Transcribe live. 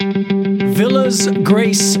Villas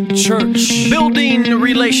Grace Church. Building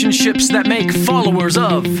relationships that make followers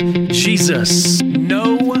of Jesus.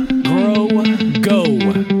 Know, grow, go.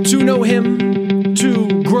 To know Him,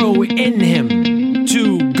 to grow in Him,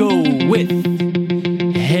 to go with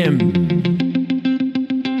Him.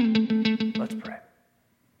 Let's pray.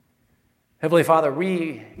 Heavenly Father,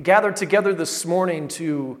 we gathered together this morning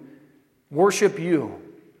to worship You.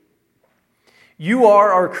 You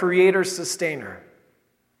are our Creator, Sustainer.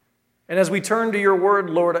 And as we turn to Your Word,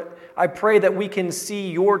 Lord, I pray that we can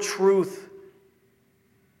see Your truth.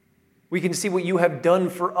 We can see what You have done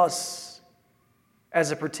for us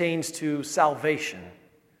as it pertains to salvation.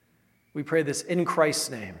 We pray this in Christ's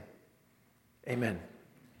name. Amen.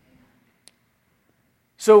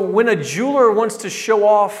 So when a jeweler wants to show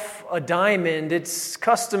off a diamond, it's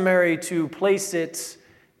customary to place it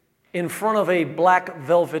in front of a black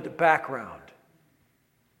velvet background.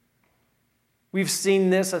 We've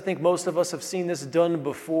seen this, I think most of us have seen this done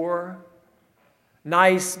before.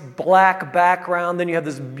 Nice black background, then you have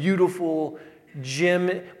this beautiful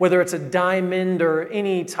gem, whether it's a diamond or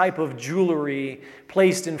any type of jewelry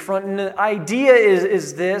placed in front. And the idea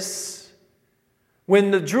is this: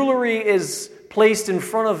 when the jewelry is placed in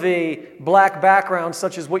front of a black background,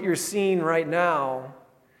 such as what you're seeing right now,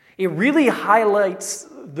 it really highlights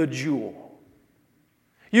the jewel.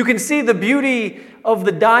 You can see the beauty of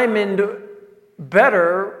the diamond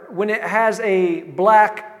better when it has a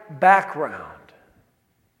black background.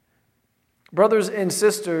 Brothers and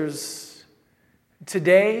sisters,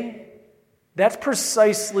 today, that's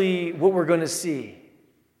precisely what we're going to see.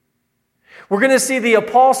 We're going to see the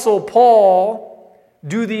Apostle Paul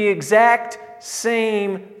do the exact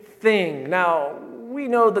same thing. Now, we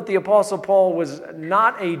know that the Apostle Paul was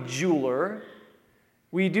not a jeweler.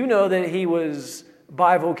 We do know that he was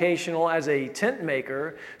bivocational as a tent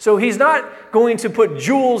maker. So he's not going to put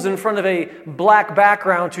jewels in front of a black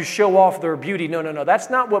background to show off their beauty. No. That's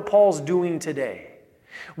not what Paul's doing today.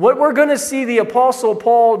 What we're going to see the Apostle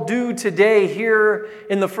Paul do today here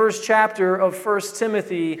in the first chapter of 1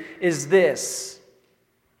 Timothy is this.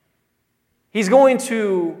 He's going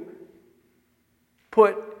to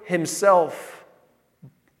put himself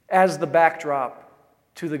as the backdrop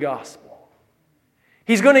to the gospel.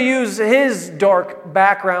 He's going to use his dark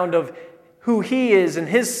background of who he is and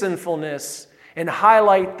his sinfulness and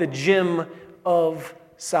highlight the gem of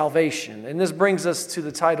salvation. And this brings us to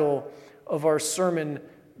the title of our sermon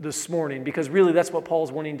this morning, because really that's what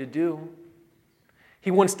Paul's wanting to do.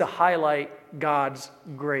 He wants to highlight God's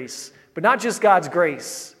grace, but not just God's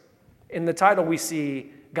grace. In the title we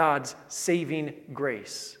see God's saving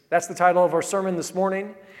grace. That's the title of our sermon this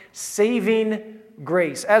morning, Saving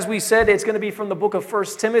Grace. As we said, it's going to be from the book of 1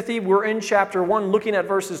 Timothy. We're in chapter 1, looking at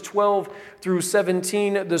verses 12 through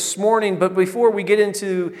 17 this morning. But before we get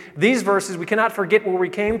into these verses, we cannot forget where we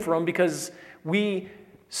came from, because we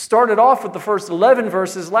started off with the first 11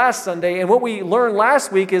 verses last Sunday. And what we learned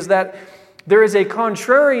last week is that there is a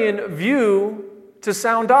contrarian view to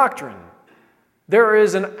sound doctrine. There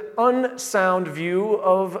is an unsound view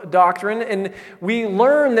of doctrine, and we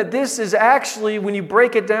learn that this is actually, when you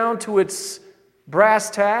break it down to its brass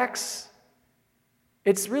tacks,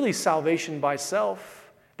 it's really salvation by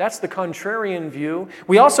self. That's the contrarian view.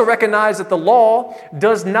 We also recognize that the law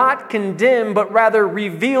does not condemn, but rather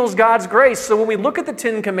reveals God's grace. So when we look at the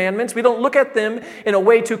 10 Commandments, we don't look at them in a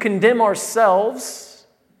way to condemn ourselves.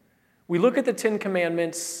 We look at the 10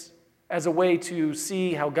 Commandments as a way to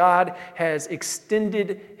see how God has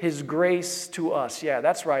extended His grace to us. Yeah,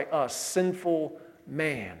 that's right, us, sinful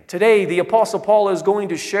man. Today, the Apostle Paul is going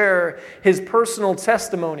to share his personal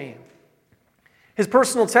testimony. His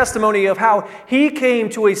personal testimony of how he came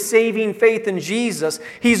to a saving faith in Jesus.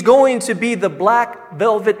 He's going to be the black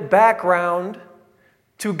velvet background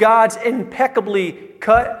to God's impeccably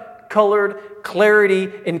cut, colored clarity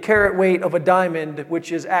and carat weight of a diamond,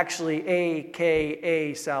 which is actually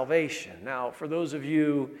AKA salvation. Now, for those of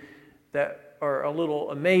you that are a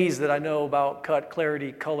little amazed that I know about cut,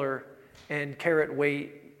 clarity, color, and carat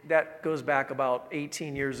weight, that goes back about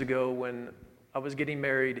 18 years ago when I was getting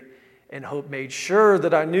married, and Hope made sure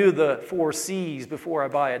that I knew the 4 C's before I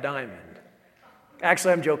buy a diamond.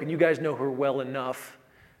 Actually, I'm joking. You guys know her well enough.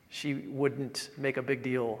 She wouldn't make a big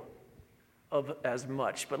deal of as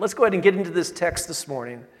much. But let's go ahead and get into this text this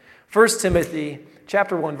morning. 1 Timothy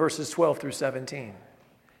chapter 1, verses 12 through 17.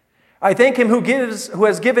 I thank Him who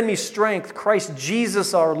has given me strength, Christ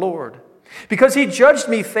Jesus our Lord, because He judged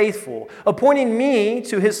me faithful, appointing me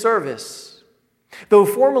to His service. Though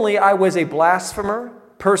formerly I was a blasphemer,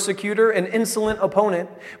 persecutor, and insolent opponent,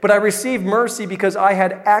 but I received mercy because I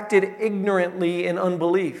had acted ignorantly in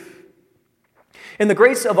unbelief. And the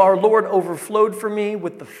grace of our Lord overflowed for me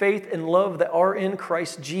with the faith and love that are in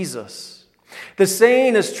Christ Jesus. The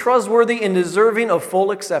saying is trustworthy and deserving of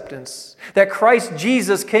full acceptance, that Christ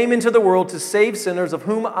Jesus came into the world to save sinners, of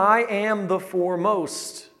whom I am the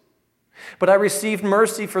foremost. But I received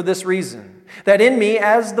mercy for this reason, that in me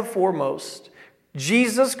as the foremost,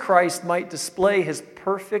 Jesus Christ might display his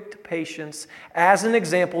perfect patience as an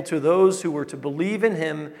example to those who were to believe in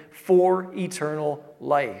him for eternal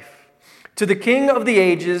life. To the King of the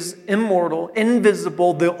ages, immortal,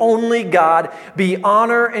 invisible, the only God, be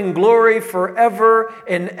honor and glory forever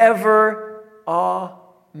and ever.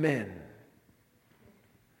 Amen.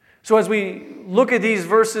 So as we look at these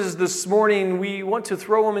verses this morning, we want to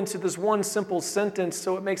throw them into this one simple sentence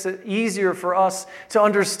so it makes it easier for us to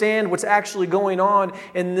understand what's actually going on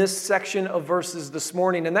in this section of verses this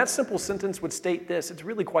morning. And that simple sentence would state this. It's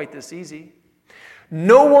really quite this easy.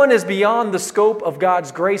 No one is beyond the scope of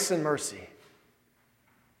God's grace and mercy.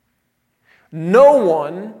 No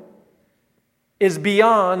one is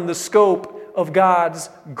beyond the scope of God's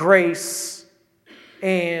grace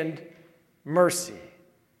and mercy.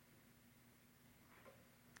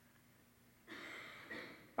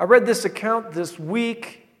 I read this account this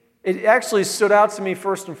week. It actually stood out to me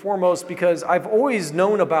first and foremost because I've always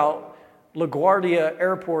known about LaGuardia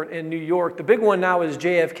Airport in New York. The big one now is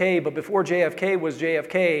JFK, but before JFK was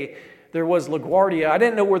JFK, there was LaGuardia. I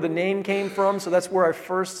didn't know where the name came from, so that's where I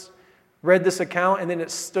first read this account, and then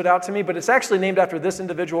it stood out to me. But it's actually named after this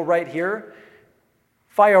individual right here,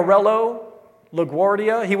 Fiorello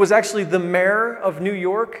LaGuardia. He was actually the mayor of New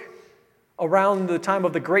York around the time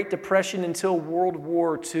of the Great Depression until World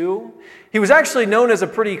War II. He was actually known as a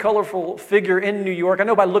pretty colorful figure in New York. I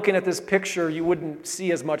know by looking at this picture you wouldn't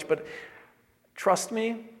see as much, but trust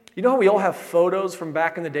me, you know how we all have photos from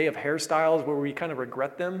back in the day of hairstyles where we kind of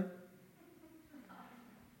regret them?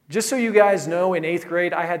 Just so you guys know, in 8th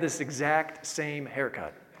grade, I had this exact same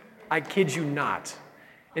haircut. I kid you not.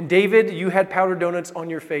 And David, you had powdered donuts on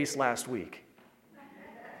your face last week.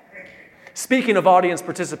 Speaking of audience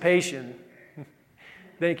participation,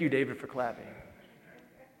 thank you, David, for clapping.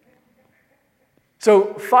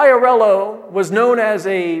 So Fiorello was known as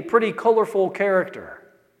a pretty colorful character.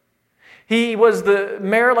 He was the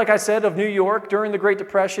mayor, like I said, of New York during the Great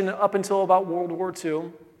Depression up until about World War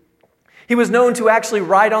II. He was known to actually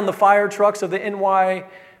ride on the fire trucks of the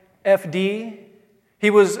NYFD. He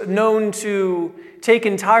was known to take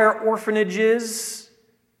entire orphanages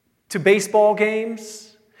to baseball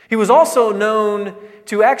games. He was also known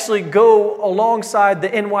to actually go alongside the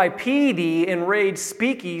NYPD and raid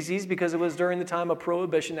speakeasies because it was during the time of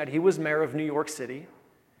Prohibition that he was mayor of New York City.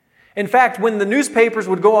 In fact, when the newspapers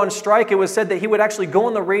would go on strike, it was said that he would actually go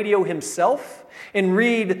on the radio himself and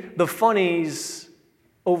read the funnies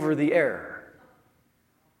over the air.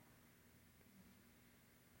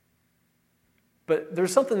 But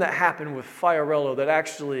there's something that happened with Fiorello that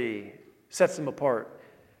actually sets him apart.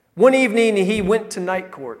 One evening, he went to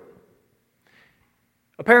night court.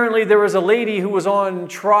 Apparently, there was a lady who was on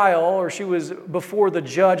trial, or she was before the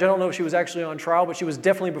judge. I don't know if she was actually on trial, but she was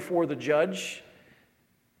definitely before the judge.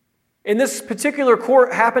 And this particular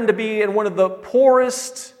court happened to be in one of the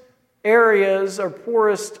poorest areas, or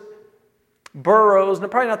poorest boroughs,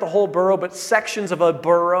 probably not the whole borough, but sections of a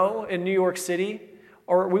borough in New York City,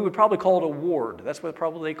 or we would probably call it a ward. That's what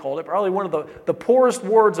probably they called it. Probably one of the poorest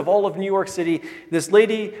wards of all of New York City. This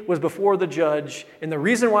lady was before the judge, and the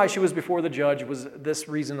reason why she was before the judge was this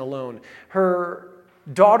reason alone. Her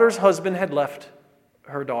daughter's husband had left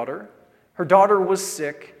her daughter. Her daughter was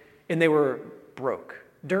sick, and they were broke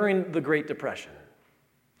during the Great Depression.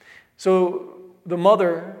 So the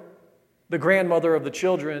mother, the grandmother of the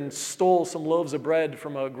children, stole some loaves of bread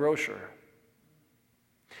from a grocer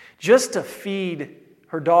just to feed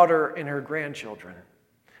her daughter and her grandchildren.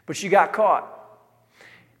 But she got caught.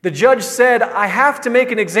 The judge said, I have to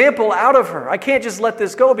make an example out of her. I can't just let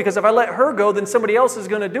this go, because if I let her go, then somebody else is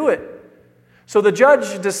going to do it. So the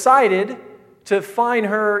judge decided to fine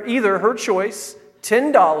her either her choice,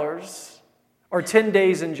 $10 or 10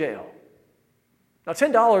 days in jail. Now,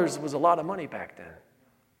 $10 was a lot of money back then.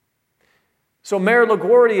 So Mayor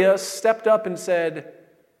LaGuardia stepped up and said,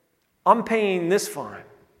 I'm paying this fine.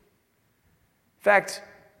 In fact,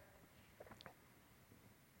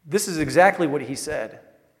 this is exactly what he said.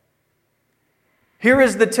 Here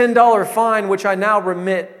is the $10 fine which I now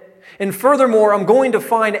remit. And furthermore, I'm going to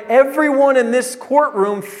fine everyone in this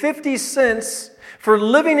courtroom 50 cents for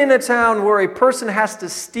living in a town where a person has to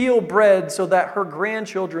steal bread so that her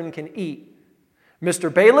grandchildren can eat.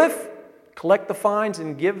 Mr. Bailiff, collect the fines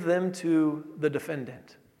and give them to the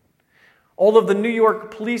defendant. All of the New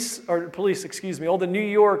York all the New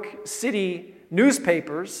York City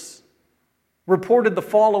newspapers reported the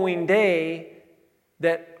following day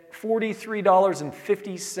that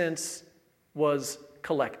 $43.50 was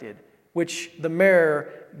collected, which the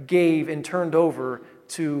mayor gave and turned over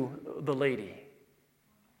to the lady.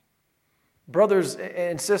 Brothers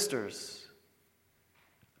and sisters,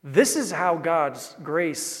 this is how God's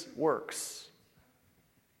grace works.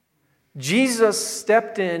 Jesus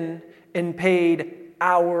stepped in and paid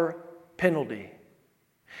our penalty.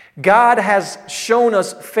 God has shown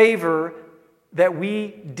us favor that we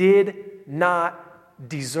did not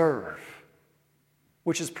deserve,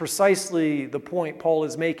 which is precisely the point Paul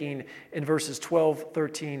is making in verses 12,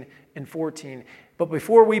 13, and 14. But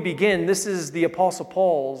before we begin, this is the Apostle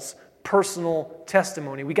Paul's personal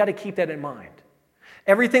testimony. We got to keep that in mind.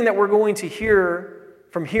 Everything that we're going to hear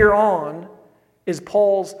from here on is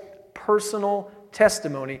Paul's personal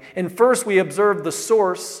testimony. And first we observe the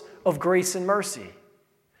source of grace and mercy.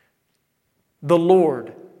 The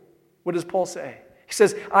Lord. What does Paul say? He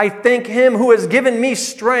says, I thank him who has given me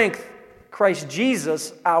strength, Christ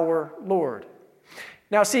Jesus our Lord.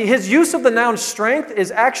 Now see, his use of the noun strength is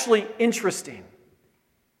actually interesting.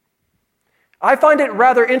 I find it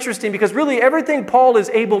rather interesting because really everything Paul is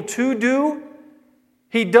able to do,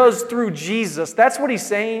 he does through Jesus. That's what he's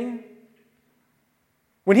saying.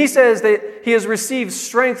 When he says that he has received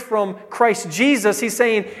strength from Christ Jesus, he's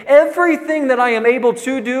saying, everything that I am able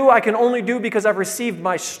to do, I can only do because I've received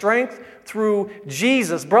my strength through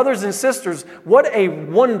Jesus. Brothers and sisters, what a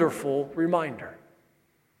wonderful reminder.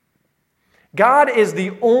 God is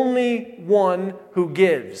the only one who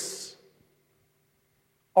gives.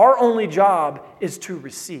 Our only job is to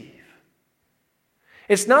receive.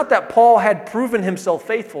 It's not that Paul had proven himself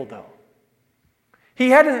faithful, though. He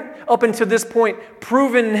hadn't, up until this point,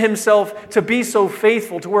 proven himself to be so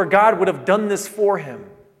faithful to where God would have done this for him.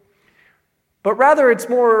 But rather, it's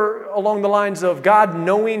more along the lines of God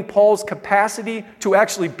knowing Paul's capacity to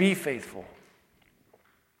actually be faithful.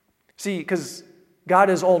 See, because God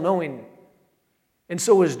is all-knowing, and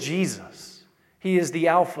so is Jesus. He is the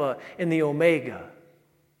Alpha and the Omega.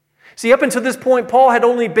 See, up until this point, Paul had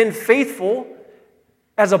only been faithful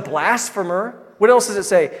as a blasphemer. What else does it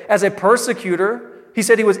say? As a persecutor. He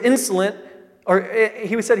said he was insolent, or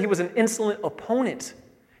he said he was an insolent opponent.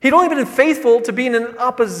 He'd only been faithful to being in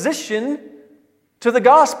opposition to the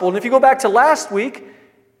gospel. And if you go back to last week,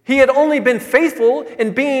 he had only been faithful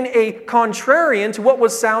in being a contrarian to what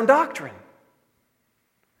was sound doctrine.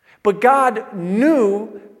 But God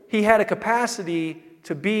knew he had a capacity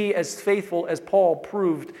to be as faithful as Paul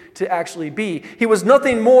proved to actually be. He was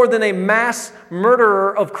nothing more than a mass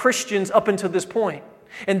murderer of Christians up until this point.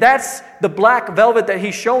 And that's the black velvet that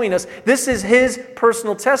he's showing us. This is his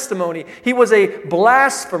personal testimony. He was a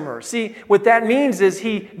blasphemer. See, what that means is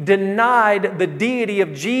he denied the deity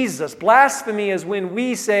of Jesus. Blasphemy is when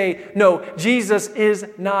we say, no, Jesus is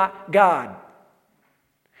not God.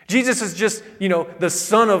 Jesus is just, the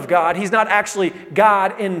Son of God. He's not actually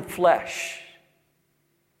God in flesh.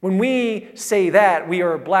 When we say that, we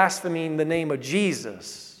are blaspheming the name of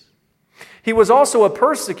Jesus. He was also a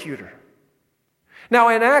persecutor. Now,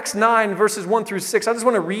 in Acts 9, verses 1 through 6, I just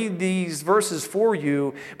want to read these verses for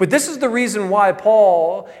you. But this is the reason why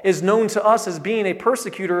Paul is known to us as being a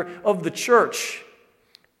persecutor of the church.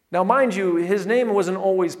 Now, mind you, his name wasn't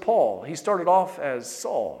always Paul. He started off as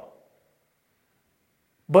Saul.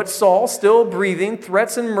 But Saul, still breathing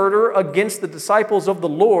threats and murder against the disciples of the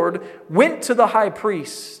Lord, went to the high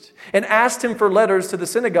priest and asked him for letters to the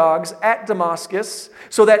synagogues at Damascus,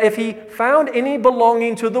 so that if he found any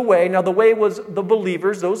belonging to the way, now the way was the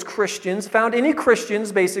believers, those Christians, found any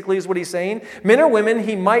Christians, basically is what he's saying, men or women,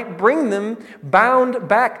 he might bring them bound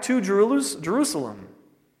back to Jerusalem.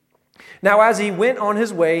 Now as he went on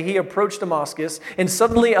his way, he approached Damascus, and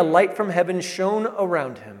suddenly a light from heaven shone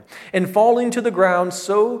around him. And falling to the ground,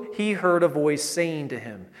 so he heard a voice saying to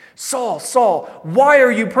him, Saul, Saul, why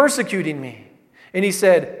are you persecuting me? And he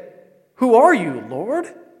said, Who are you,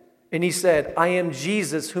 Lord? And he said, I am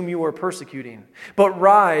Jesus whom you are persecuting. But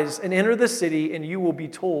rise and enter the city, and you will be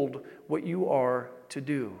told what you are to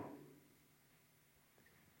do.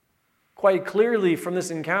 Quite clearly from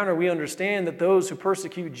this encounter, we understand that those who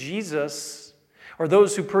persecute Jesus, or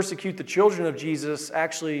those who persecute the children of Jesus,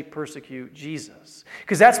 actually persecute Jesus.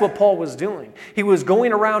 Because that's what Paul was doing. He was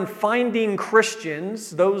going around finding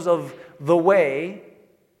Christians, those of the way,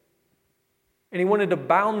 and he wanted to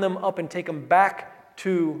bound them up and take them back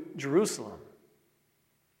to Jerusalem.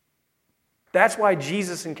 That's why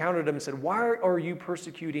Jesus encountered them and said, Why are you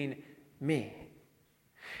persecuting me?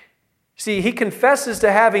 See, he confesses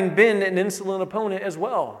to having been an insolent opponent as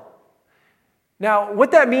well. Now, what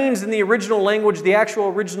that means in the original language, the actual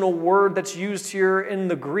original word that's used here in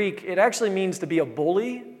the Greek, it actually means to be a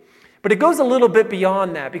bully. But it goes a little bit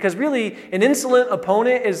beyond that, because really an insolent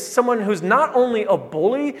opponent is someone who's not only a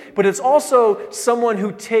bully, but it's also someone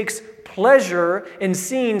who takes pleasure in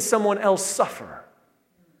seeing someone else suffer.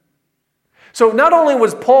 So not only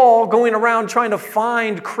was Paul going around trying to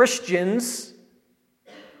find Christians,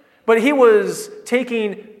 but he was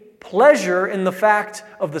taking pleasure in the fact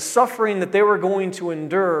of the suffering that they were going to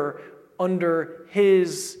endure under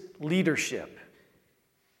his leadership.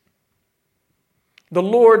 The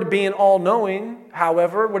Lord, being all-knowing,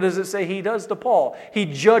 however, what does it say he does to Paul? He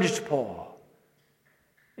judged Paul.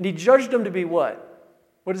 And he judged him to be what?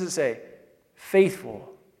 What does it say?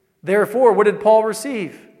 Faithful. Therefore, what did Paul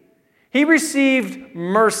receive? He received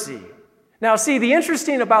mercy. Now, see, the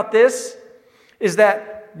interesting about this is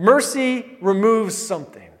that mercy removes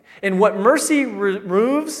something. And what mercy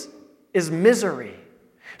removes is misery.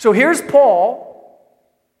 So here's Paul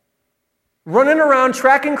running around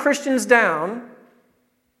tracking Christians down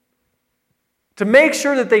to make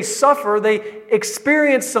sure that they suffer, they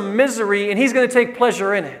experience some misery, and he's going to take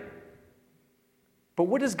pleasure in it. But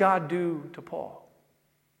what does God do to Paul?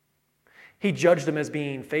 He judged him as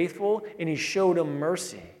being faithful, and he showed him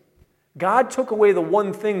mercy. God took away the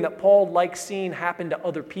one thing that Paul liked seeing happen to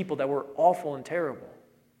other people that were awful and terrible.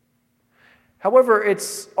 However,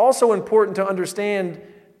 it's also important to understand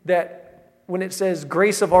that when it says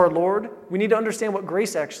grace of our Lord, we need to understand what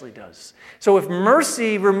grace actually does. So if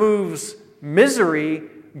mercy removes misery,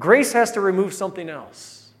 grace has to remove something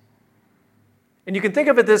else. And you can think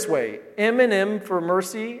of it this way: M and M for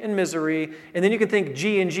mercy and misery, and then you can think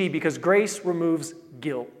G and G because grace removes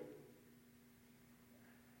guilt.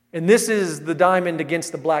 And this is the diamond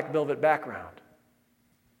against the black velvet background.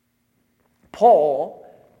 Paul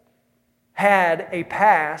had a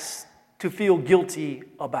past to feel guilty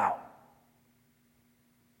about.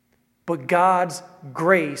 But God's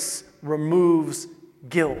grace removes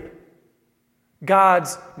guilt.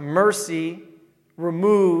 God's mercy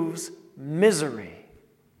removes misery.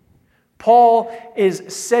 Paul is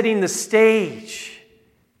setting the stage.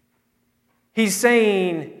 He's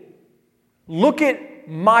saying, look at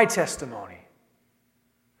my testimony.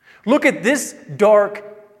 Look at this dark,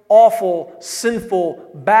 awful,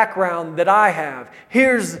 sinful background that I have.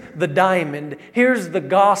 Here's the diamond. Here's the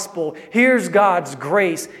gospel. Here's God's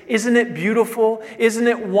grace. Isn't it beautiful? Isn't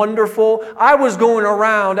it wonderful? I was going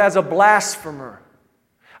around as a blasphemer.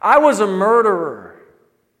 I was a murderer.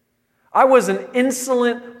 I was an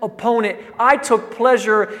insolent opponent. I took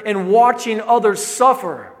pleasure in watching others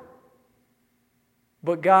suffer.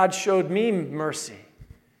 But God showed me mercy.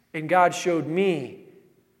 And God showed me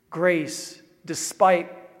grace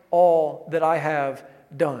despite all that I have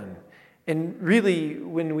done. And really,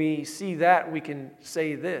 when we see that, we can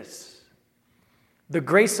say this: the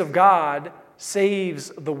grace of God saves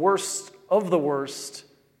the worst of the worst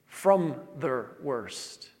from their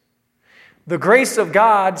worst. The grace of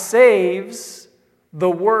God saves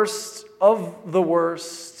the worst of the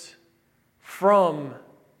worst from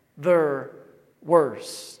their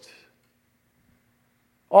worst.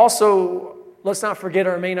 Also, let's not forget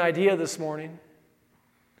our main idea this morning.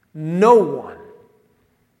 No one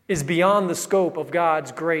is beyond the scope of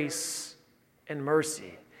God's grace and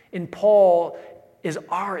mercy. And Paul is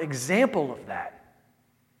our example of that.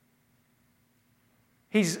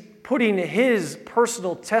 He's putting his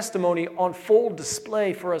personal testimony on full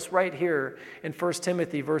display for us right here in 1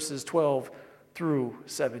 Timothy verses 12 through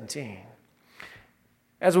 17.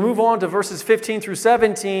 As we move on to verses 15 through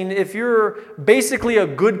 17, if you're basically a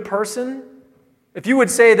good person, if you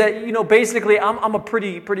would say that, basically I'm a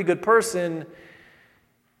pretty good person,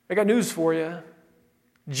 I got news for you.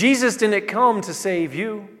 Jesus didn't come to save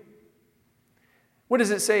you. What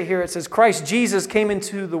does it say here? It says Christ Jesus came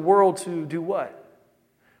into the world to do what?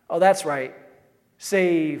 Oh, that's right.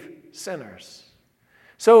 Save sinners.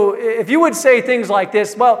 So if you would say things like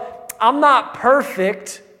this, well, I'm not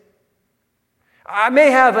perfect. I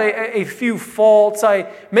may have a few faults.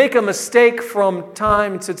 I make a mistake from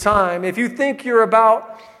time to time. If you think you're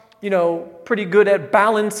about, pretty good at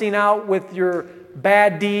balancing out with your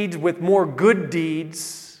bad deeds with more good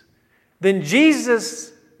deeds, then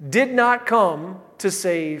Jesus did not come to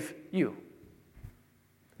save you.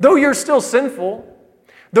 Though you're still sinful,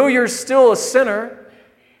 though you're still a sinner,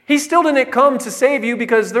 he still didn't come to save you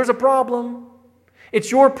because there's a problem. It's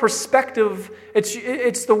your perspective.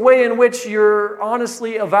 It's the way in which you're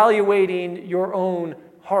honestly evaluating your own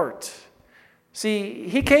heart. See,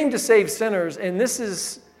 he came to save sinners, and this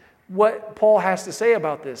is what Paul has to say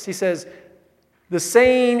about this. He says, The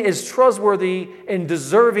saying is trustworthy and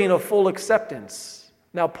deserving of full acceptance.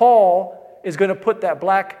 Now, Paul is going to put that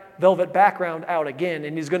black velvet background out again,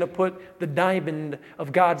 and he's going to put the diamond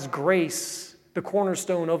of God's grace, the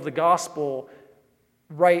cornerstone of the gospel,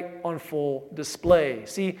 right on full display.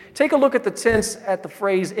 See, take a look at the tense at the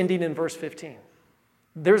phrase ending in verse 15.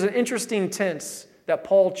 There's an interesting tense that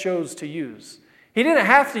Paul chose to use. He didn't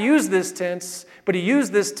have to use this tense, but he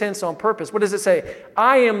used this tense on purpose. What does it say?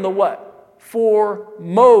 I am the what?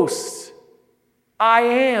 Foremost. I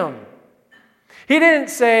am. He didn't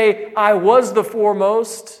say, I was the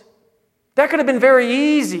foremost. That could have been very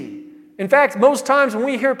easy. In fact, most times when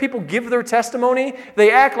we hear people give their testimony,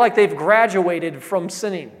 they act like they've graduated from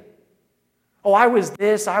sinning. Oh, I was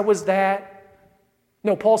this, I was that.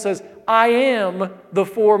 No, Paul says, I am the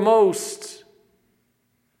foremost.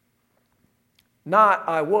 Not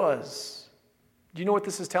I was. Do you know what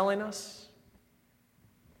this is telling us?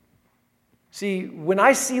 See, when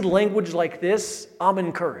I see language like this, I'm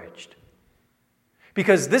encouraged.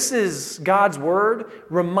 Because this is God's word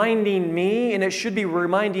reminding me, and it should be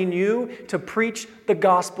reminding you, to preach the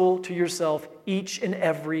gospel to yourself each and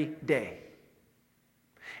every day.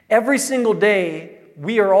 Every single day,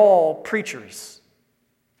 we are all preachers.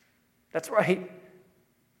 That's right.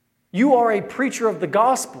 You are a preacher of the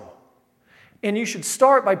gospel. And you should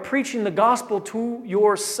start by preaching the gospel to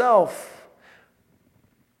yourself.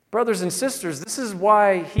 Brothers and sisters, this is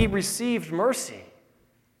why he received mercy.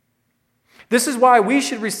 This is why we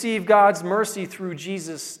should receive God's mercy through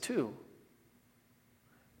Jesus too.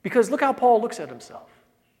 Because look how Paul looks at himself.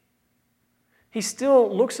 He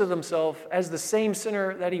still looks at himself as the same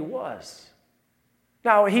sinner that he was.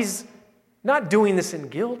 Now, he's not doing this in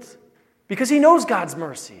guilt because he knows God's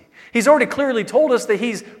mercy. He's already clearly told us that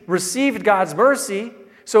he's received God's mercy,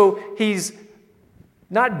 so he's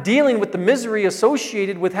not dealing with the misery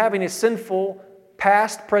associated with having a sinful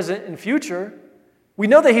past, present, and future. We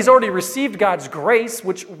know that he's already received God's grace,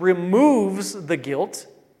 which removes the guilt.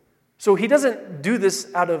 So he doesn't do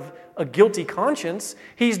this out of a guilty conscience.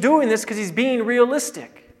 He's doing this because he's being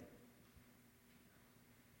realistic.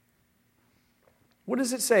 What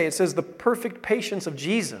does it say? It says the perfect patience of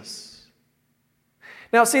Jesus.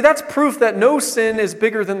 Now, see, that's proof that no sin is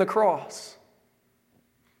bigger than the cross.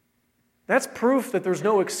 That's proof that there's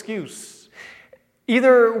no excuse.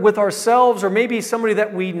 Either with ourselves or maybe somebody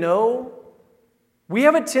that we know, we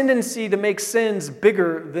have a tendency to make sins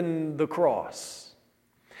bigger than the cross.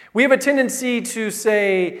 We have a tendency to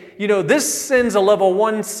say, this sin's a level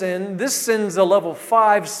 1 sin, this sin's a level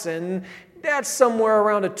 5 sin, that's somewhere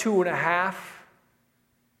around a 2.5.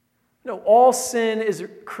 No, all sin is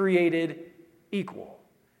created equal.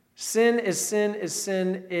 Sin is sin is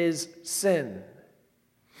sin is sin.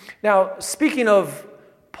 Now, speaking of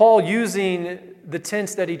Paul using the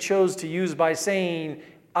tense that he chose to use by saying,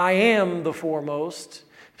 I am the foremost,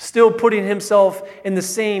 still putting himself in the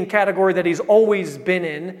same category that he's always been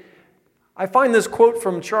in, I find this quote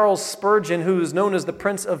from Charles Spurgeon, who is known as the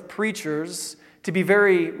Prince of Preachers, to be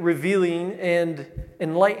very revealing and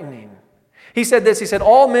enlightening. He said this, he said,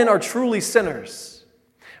 all men are truly sinners,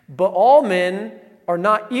 but all men are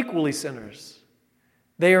not equally sinners.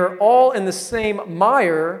 They are all in the same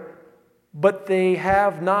mire, but they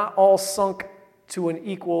have not all sunk to an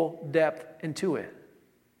equal depth into it.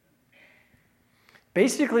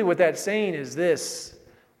 Basically, what that's saying is this: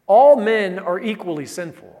 all men are equally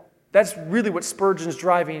sinful. That's really what Spurgeon's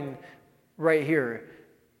driving right here.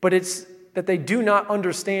 But it's that they do not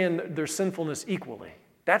understand their sinfulness equally.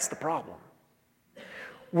 That's the problem.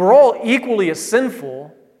 We're all equally as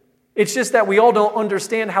sinful. It's just that we all don't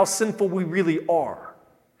understand how sinful we really are.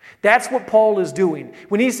 That's what Paul is doing.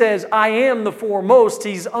 When he says, I am the foremost,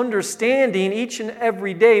 he's understanding each and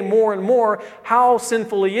every day more and more how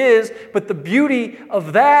sinful he is. But the beauty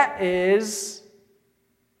of that is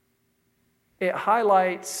it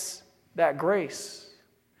highlights that grace.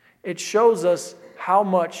 It shows us how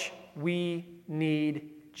much we need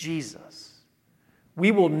Jesus.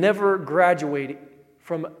 We will never graduate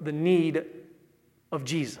from the need of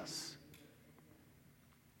Jesus.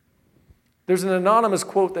 There's an anonymous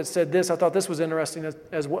quote that said this. I thought this was interesting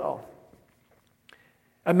as well.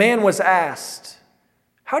 A man was asked,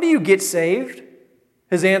 how do you get saved?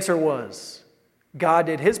 His answer was, God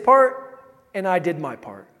did his part and I did my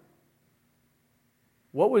part.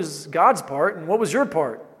 What was God's part and what was your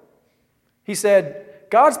part? He said,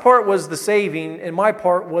 God's part was the saving and my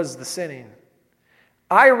part was the sinning.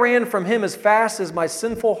 I ran from him as fast as my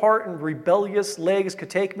sinful heart and rebellious legs could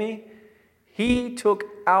take me. He took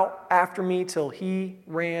out after me till he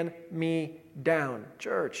ran me down.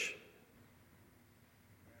 Church,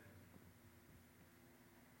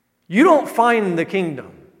 You don't find the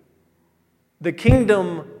kingdom. The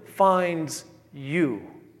kingdom finds you.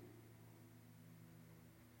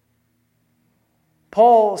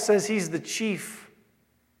 Paul says he's the chief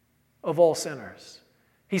of all sinners.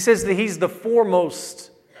 He says that he's the foremost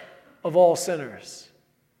of all sinners.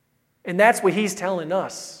 And that's what he's telling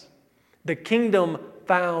us. The kingdom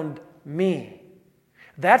found me.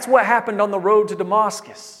 That's what happened on the road to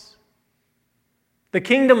Damascus. The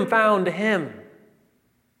kingdom found him.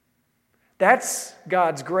 That's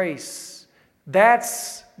God's grace.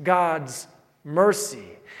 That's God's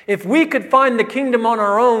mercy. If we could find the kingdom on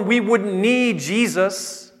our own, we wouldn't need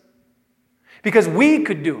Jesus because we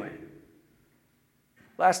could do it.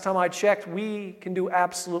 Last time I checked, we can do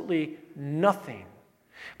absolutely nothing.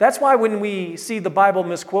 That's why when we see the Bible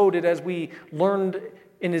misquoted, as we learned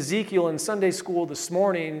in Ezekiel in Sunday school this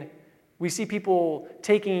morning, we see people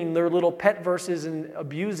taking their little pet verses and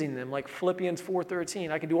abusing them, like Philippians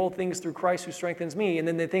 4:13. I can do all things through Christ who strengthens me. And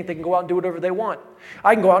then they think they can go out and do whatever they want.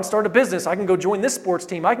 I can go out and start a business. I can go join this sports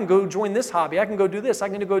team. I can go join this hobby. I can go do this. I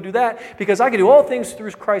can go do that because I can do all things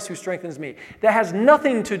through Christ who strengthens me. That has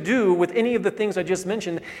nothing to do with any of the things I just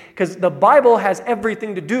mentioned because the Bible has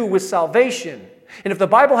everything to do with salvation. And if the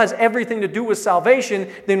Bible has everything to do with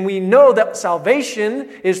salvation, then we know that salvation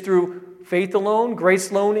is through faith alone, grace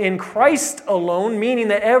alone, in Christ alone, meaning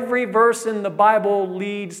that every verse in the Bible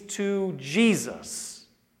leads to Jesus.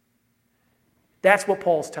 That's what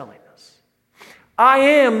Paul's telling us. I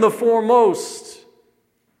am the foremost.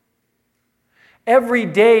 Every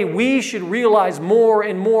day we should realize more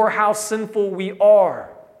and more how sinful we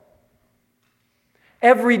are.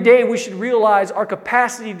 Every day we should realize our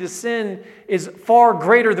capacity to sin is far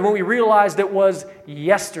greater than what we realized it was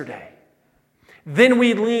yesterday. Then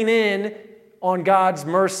we lean in on God's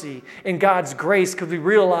mercy and God's grace because we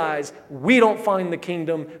realize we don't find the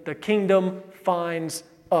kingdom finds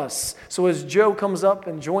us. So as Joe comes up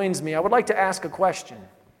and joins me, I would like to ask a question.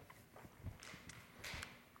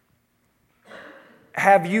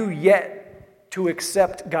 Have you yet to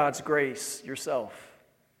accept God's grace yourself?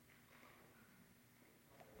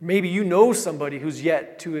 Maybe you know somebody who's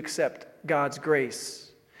yet to accept God's grace.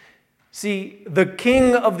 See, the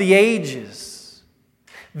King of the ages,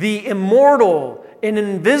 the immortal and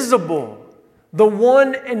invisible, the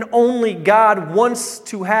one and only God wants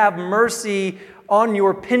to have mercy on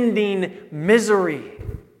your pending misery.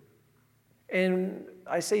 And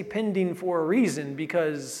I say pending for a reason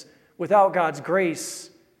because without God's grace,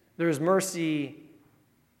 there's mercy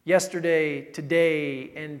yesterday,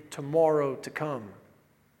 today, and tomorrow to come.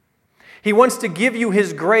 He wants to give you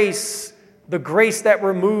His grace, the grace that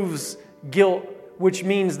removes guilt, which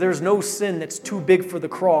means there's no sin that's too big for the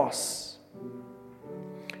cross.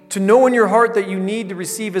 To know in your heart that you need to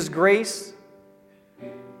receive His grace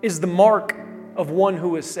is the mark of one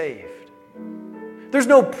who is saved. There's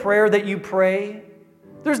no prayer that you pray.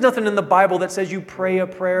 There's nothing in the Bible that says you pray a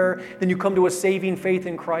prayer, then you come to a saving faith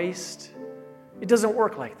in Christ. It doesn't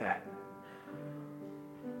work like that.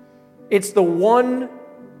 It's the one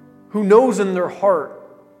who knows in their heart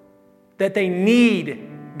that they need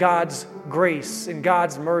God's grace and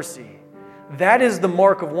God's mercy. That is the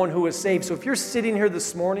mark of one who is saved. So if you're sitting here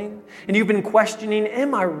this morning and you've been questioning,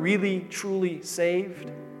 am I really, truly saved?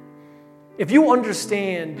 If you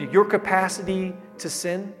understand your capacity to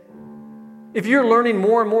sin, if you're learning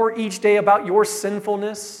more and more each day about your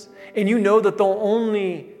sinfulness, and you know that the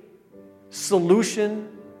only solution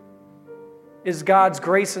is God's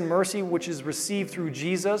grace and mercy, which is received through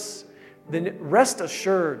Jesus, then rest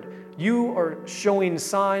assured, you are showing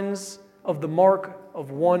signs of the mark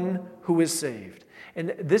of one who is saved.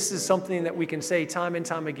 And this is something that we can say time and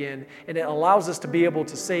time again, and it allows us to be able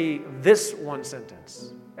to say this one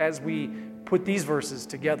sentence as we put these verses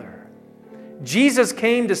together. Jesus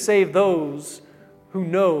came to save those who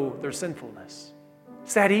know their sinfulness.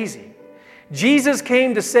 It's that easy. Jesus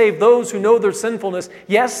came to save those who know their sinfulness.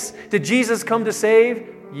 Yes. Did Jesus come to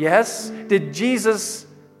save? Yes. Did Jesus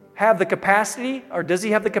have the capacity, or does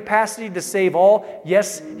He have the capacity to save all?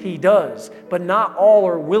 Yes, He does. But not all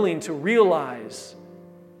are willing to realize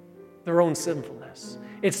their own sinfulness.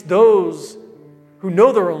 It's those who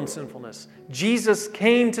know their own sinfulness. Jesus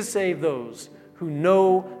came to save those who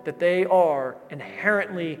know that they are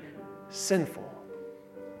inherently sinful.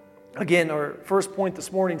 Again, our first point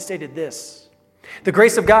this morning stated this: the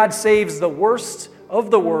grace of God saves the worst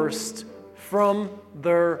of the worst from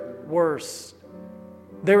their worst.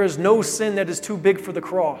 There is no sin that is too big for the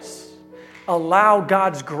cross. Allow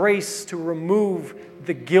God's grace to remove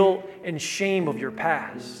the guilt and shame of your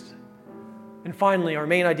past. And finally, our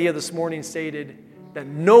main idea this morning stated that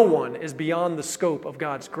no one is beyond the scope of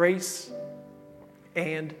God's grace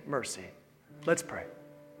and mercy. Let's pray.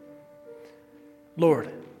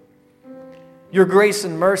 Lord, your grace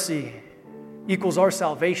and mercy equals our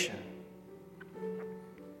salvation.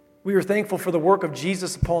 We are thankful for the work of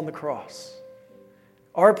Jesus upon the cross.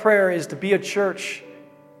 Our prayer is to be a church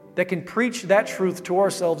that can preach that truth to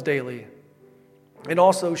ourselves daily and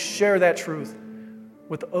also share that truth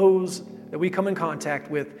with those that we come in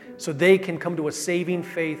contact with so they can come to a saving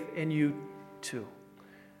faith in you too.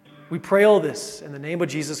 We pray all this in the name of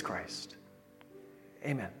Jesus Christ.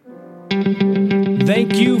 Amen.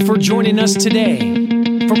 Thank you for joining us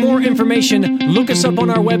today. For more information, look us up on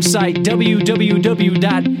our website,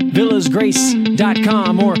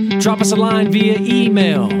 www.villasgrace.com, or drop us a line via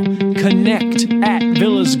email,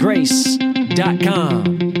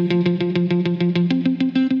 connect@villasgrace.com.